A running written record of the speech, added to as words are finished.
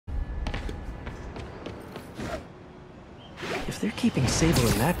they're keeping Sable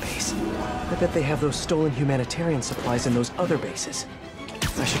in that base, I bet they have those stolen humanitarian supplies in those other bases.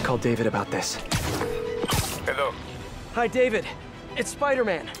 I should call David about this. Hello. Hi, David. It's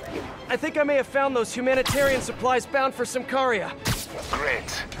Spider-Man. I think I may have found those humanitarian supplies bound for Symkaria.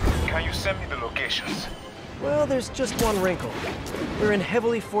 Great. Can you send me the locations? Well, there's just one wrinkle. We're in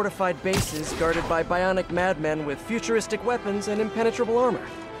heavily fortified bases guarded by bionic madmen with futuristic weapons and impenetrable armor.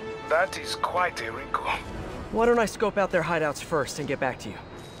 That is quite a wrinkle. Why don't I scope out their hideouts first and get back to you?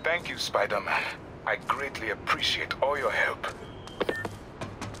 Thank you, Spider-Man. I greatly appreciate all your help.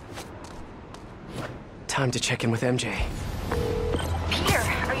 Time to check in with MJ. Peter,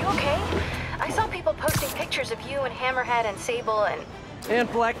 are you okay? I saw people posting pictures of you and Hammerhead and Sable And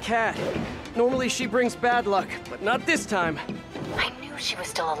Black Cat. Normally she brings bad luck, but not this time. I knew she was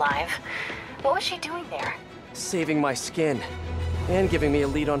still alive. What was she doing there? Saving my skin. And giving me a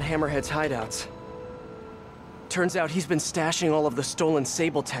lead on Hammerhead's hideouts. Turns out he's been stashing all of the stolen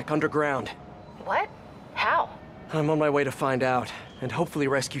Sable tech underground. What? How? I'm on my way to find out, and hopefully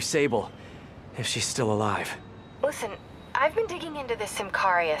rescue Sable, if she's still alive. Listen, I've been digging into this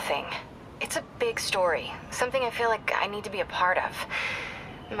Symkaria thing. It's a big story, something I feel like I need to be a part of.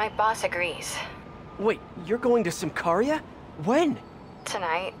 My boss agrees. Wait, you're going to Symkaria? When?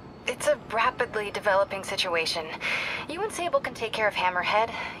 Tonight. It's a rapidly developing situation. You and Sable can take care of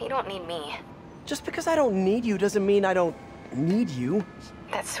Hammerhead. You don't need me. Just because I don't need you doesn't mean I don't need you.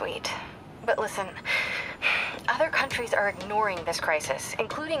 That's sweet. But listen, other countries are ignoring this crisis,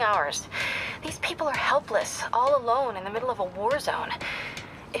 including ours. These people are helpless, all alone in the middle of a war zone.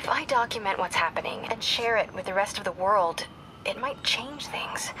 If I document what's happening and share it with the rest of the world, it might change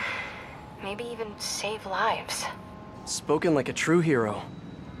things. Maybe even save lives. Spoken like a true hero.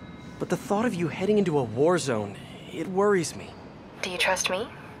 But the thought of you heading into a war zone, it worries me. Do you trust me?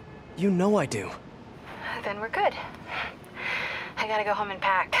 You know I do. Then we're good. I gotta go home and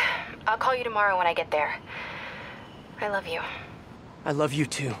pack. I'll call you tomorrow when I get there. I love you. I love you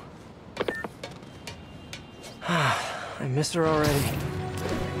too. I miss her already.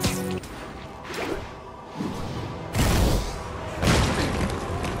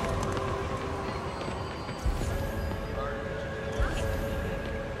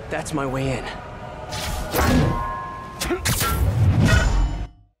 That's my way in.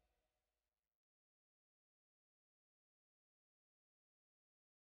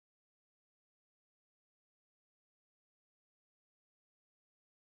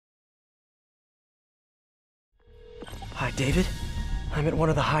 Hi, David. I'm at one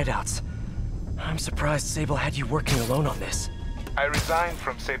of the hideouts. I'm surprised Sable had you working alone on this. I resigned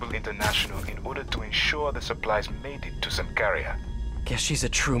from Sable International in order to ensure the supplies made it to Symkaria. Guess she's a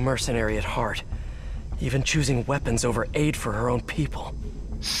true mercenary at heart. Even choosing weapons over aid for her own people.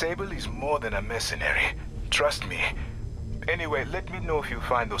 Sable is more than a mercenary. Trust me. Anyway, let me know if you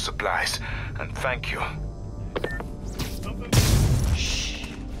find those supplies. And thank you. Shh.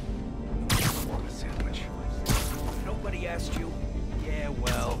 Want a sandwich? Nobody asked you? Yeah,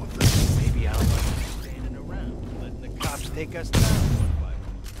 well, maybe I don't like standing around, letting the cops take us down one by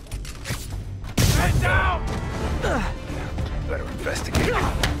one. Head down! Better investigate.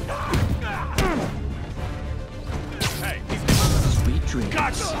 Hey, Sweet dreams.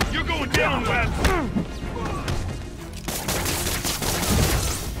 Gotcha! You're going down, Webb!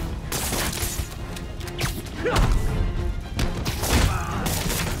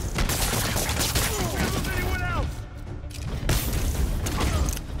 Anyone else?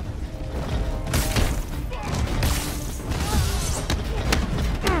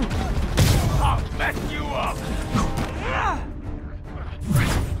 I'll mess you up!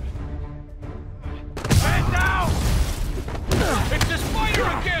 Head down! It's the spider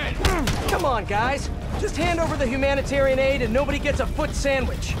again! Come on, guys. Just hand over the humanitarian aid and nobody gets a foot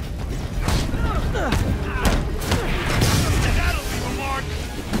sandwich. That'll leave a mark!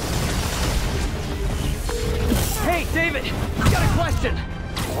 Hey, David, got a question.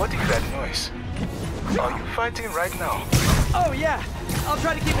 What is that noise? Are you fighting right now? Oh, yeah. I'll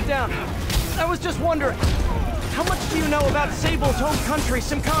try to keep it down. I was just wondering, how much do you know about Sable's home country,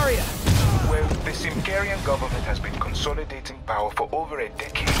 Symkaria? Well, the Symkarian government has been consolidating power for over a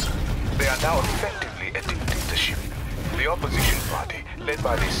decade. They are now effectively a dictatorship. The opposition party, led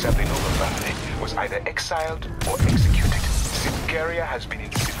by the Sablinova family, was either exiled or executed. Symkaria has been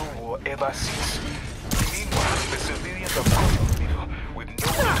in civil war ever since. Meanwhile, the civilians are caught in the middle, with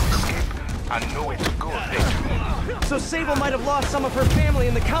nowhere to escape and nowhere to go if they do. So Sable might have lost some of her family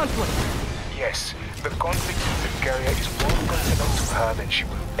in the conflict. Yes, the conflict in Symkaria is more personal to her than she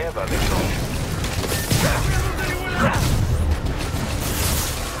will ever let on.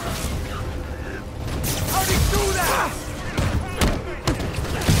 How'd he do that?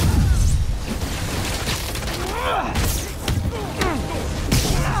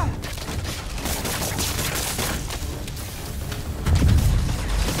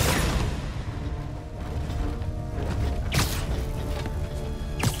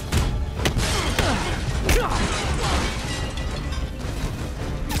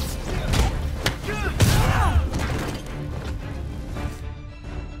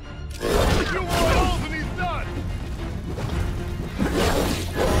 few more holes and he's done!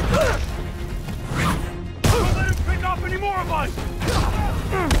 Don't let him pick off any more of us!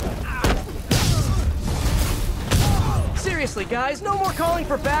 Seriously, guys, no more calling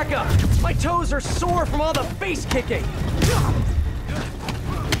for backup. My toes are sore from all the face kicking.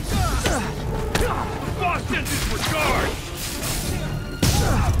 The boss sends his regards!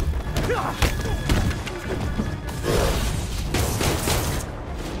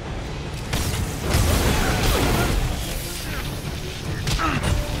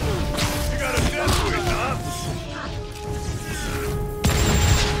 You got a death wish, huh?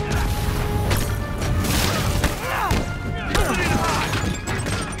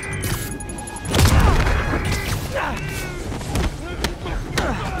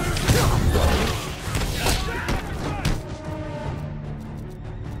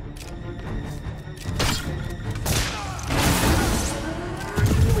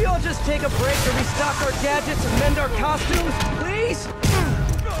 We all just take a break to restock our gadgets and mend our costumes, please?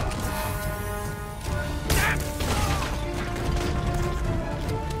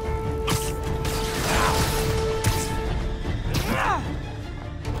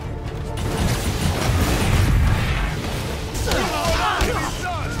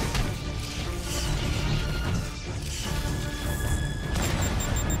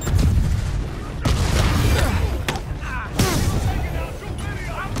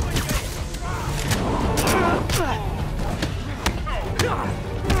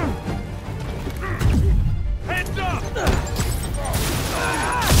 Heads up!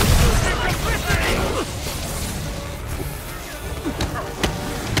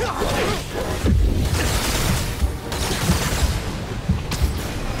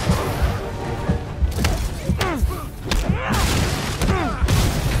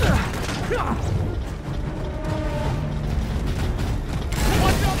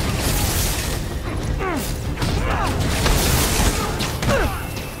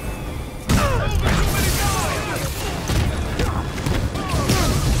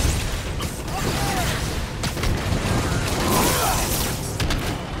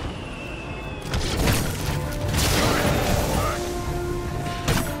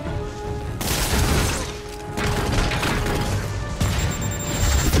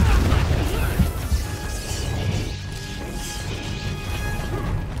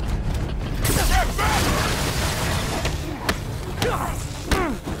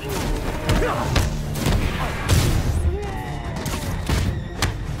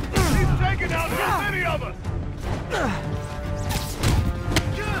 He's taking out too many of us!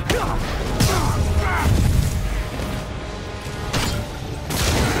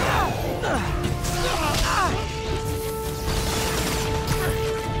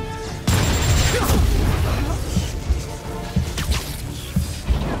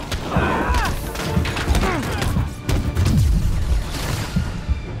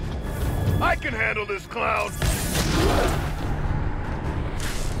 I can handle this clown!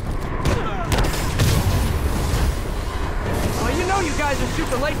 Well, you know you guys are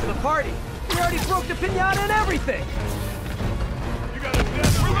super late for the party. We already broke the piñata and everything. You got a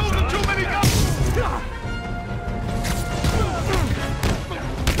death wish, huh? Too many guns!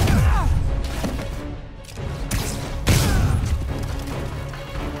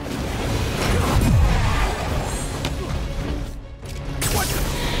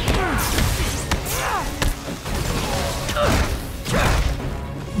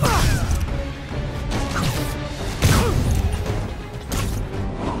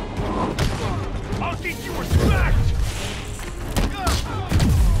 I'll teach you respect!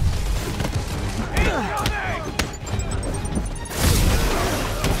 Incoming!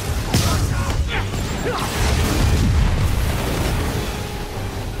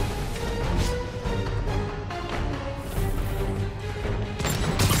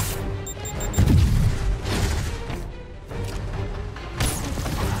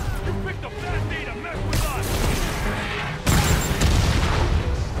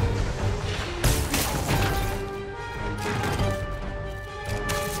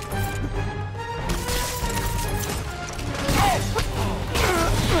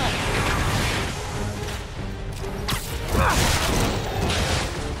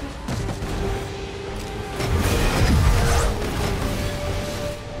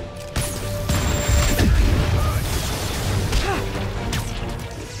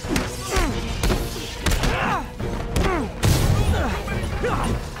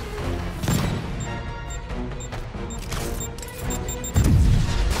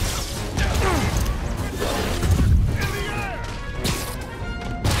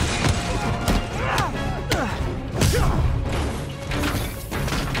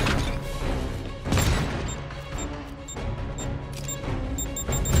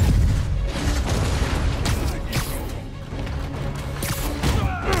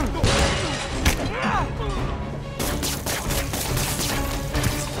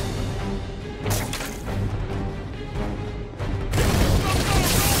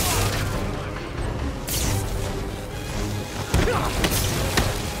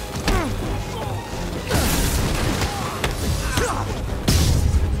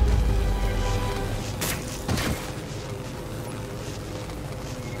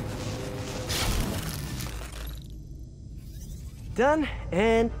 done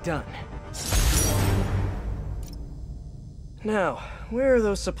and done. Now, where are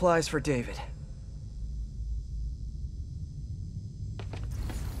those supplies for David?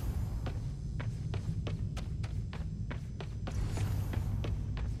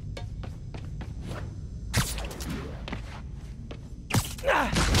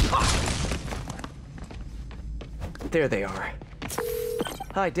 There they are.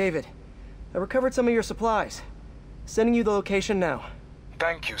 Hi, David. I recovered some of your supplies. Sending you the location now.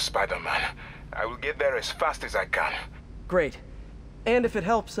 Thank you, Spider-Man. I will get there as fast as I can. Great. And if it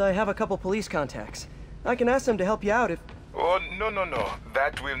helps, I have a couple police contacts. I can ask them to help you out if... Oh, no.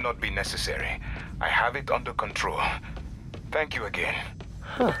 That will not be necessary. I have it under control. Thank you again.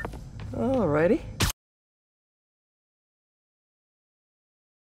 Huh. Alrighty.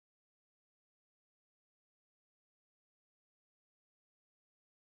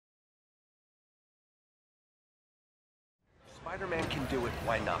 Spider-Man can do it,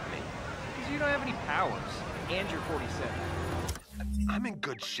 why not me? Because you don't have any powers, and you're 47. I'm in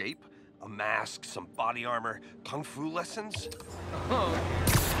good shape. A mask, some body armor, kung fu lessons. Oh,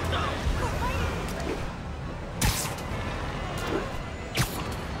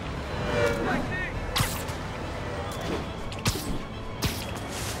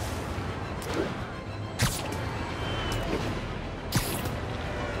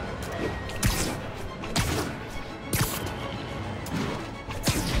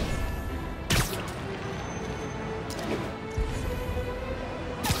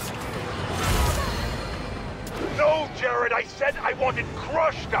 No, Jared, I said I wanted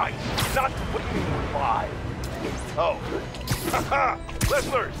crushed ice, not what you mean live. Oh. Haha!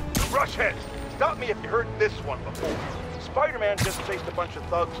 Listeners, rush heads, stop me if you heard this one before. Spider-Man just chased a bunch of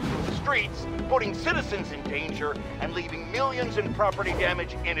thugs through the streets, putting citizens in danger and leaving millions in property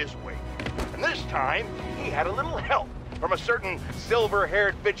damage in his wake. And this time, he had a little help from a certain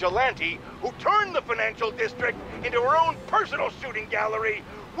silver-haired vigilante who turned the financial district into her own personal shooting gallery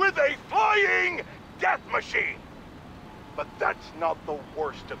with a flying death machine. But that's not the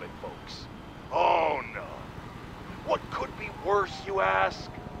worst of it, folks. Oh, no. What could be worse, you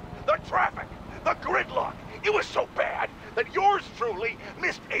ask? The traffic, the gridlock. It was so bad that yours truly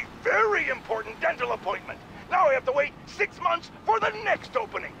missed a very important dental appointment. Now I have to wait 6 months for the next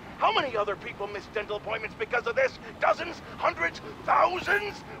opening. How many other people miss dental appointments because of this? Dozens? Hundreds?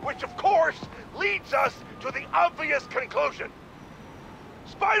 Thousands? Which, of course, leads us to the obvious conclusion.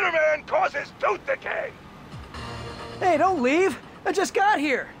 Spider-Man causes tooth decay! Hey, don't leave! I just got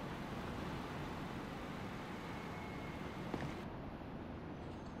here!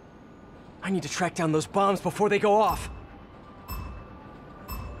 I need to track down those bombs before they go off.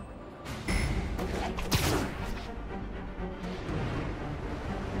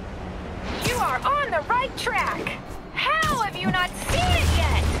 You are on the right track! How have you not seen it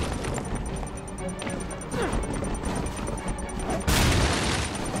yet?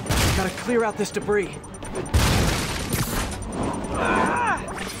 Gotta clear out this debris.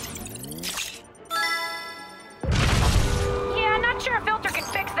 Yeah, not sure a filter can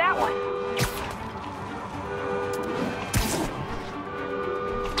fix that one.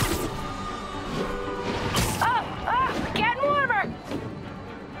 Getting warmer!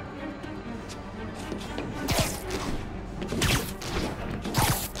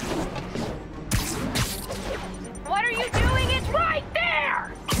 What are you doing? It's right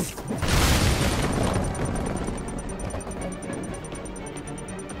there!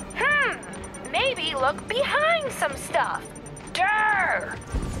 Maybe look behind some stuff. Durr!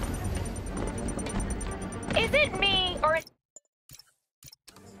 Is it me, or is...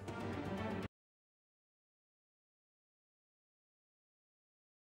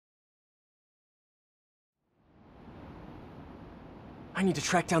 I need to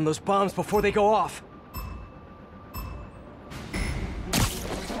track down those bombs before they go off.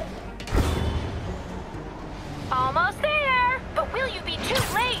 Almost there, but will you be too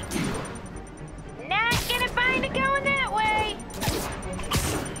late? Not gonna find it going that way.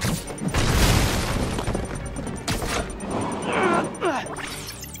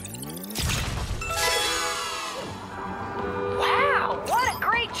 Wow, what a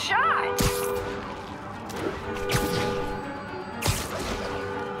great shot!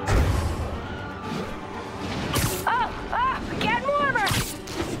 Getting warmer!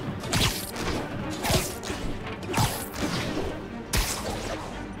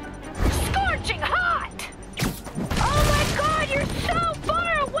 Scorching hot! Oh my god, you're so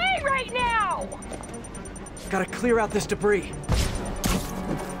far away right now! Gotta clear out this debris.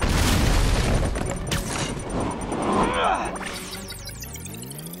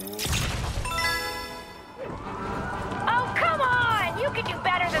 Oh, come on!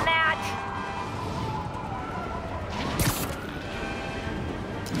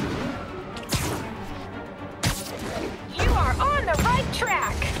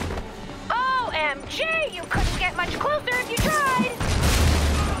 Gee, you couldn't get much closer if you tried!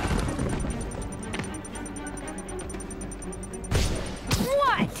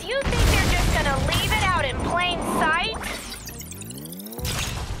 What? You think they're just gonna leave it out in plain sight?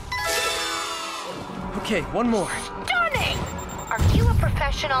 Okay, one more. Stunning! Are you a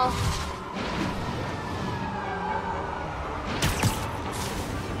professional?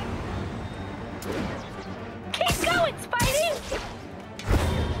 Keep going, Spidey!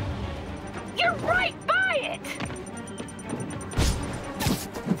 You're right by it!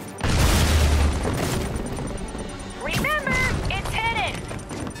 Remember, it's hidden!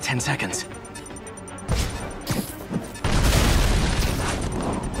 10 seconds.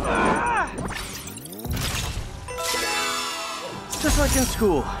 Just like in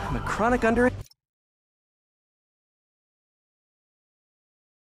school, I'm a chronic under...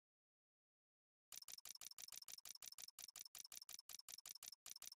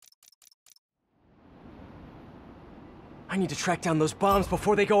 I need to track down those bombs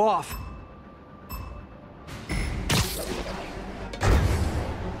before they go off.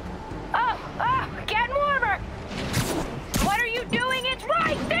 Oh, getting warmer! What are you doing? It's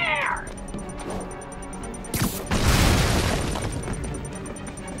right there!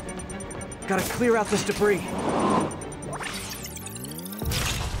 Gotta clear out this debris.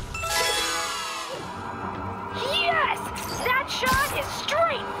 Yes! That shot is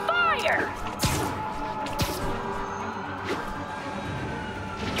straight fire!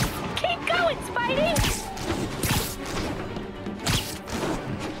 Keep going, Spidey!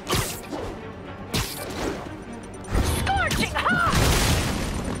 Scorching hot!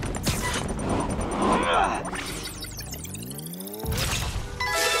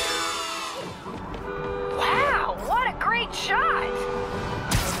 Wow, what a great shot!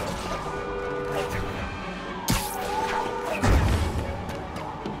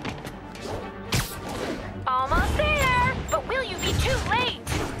 Almost there, but will you be too late?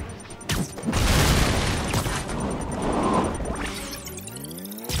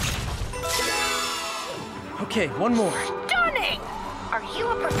 Okay, one more. Stunning! Are you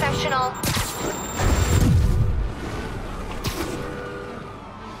a professional?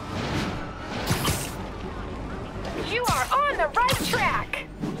 You are on the right track!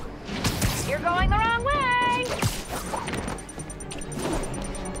 You're going the wrong way!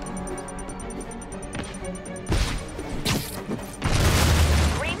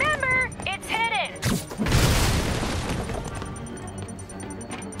 Remember, it's hidden!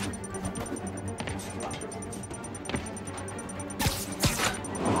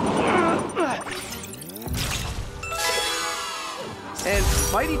 And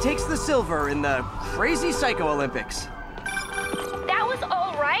Spidey takes the silver in the Crazy Psycho Olympics. That was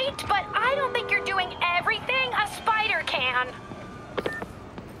all right, but I don't think you're doing everything a spider can.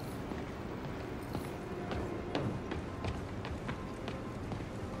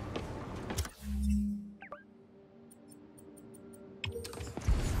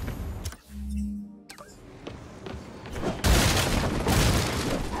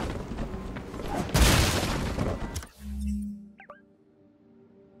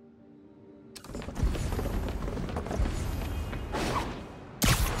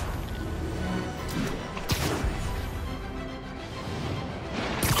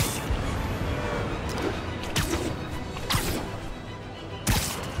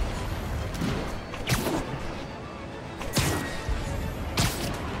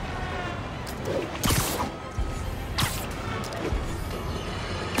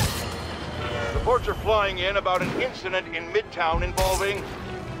 Reports are flying in about an incident in Midtown involving,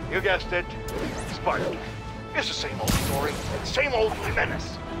 you guessed it, Spider. It's the same old story, same old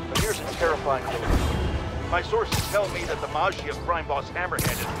menace. But here's a terrifying clue. My sources tell me that the Maggia crime boss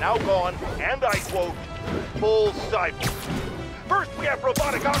Hammerhead is now gone, and I quote, full cyborg. First we have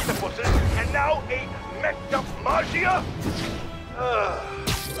robotic octopuses, and now a messed-up Maggia?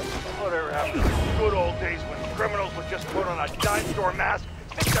 Whatever happened to the good old days when criminals would just put on a dime store mask,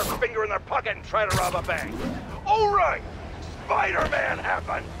 stick their finger in their pocket and try to rob a bank? All right, Spider-Man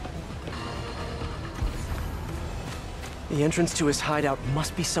happened. The entrance to his hideout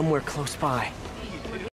must be somewhere close by.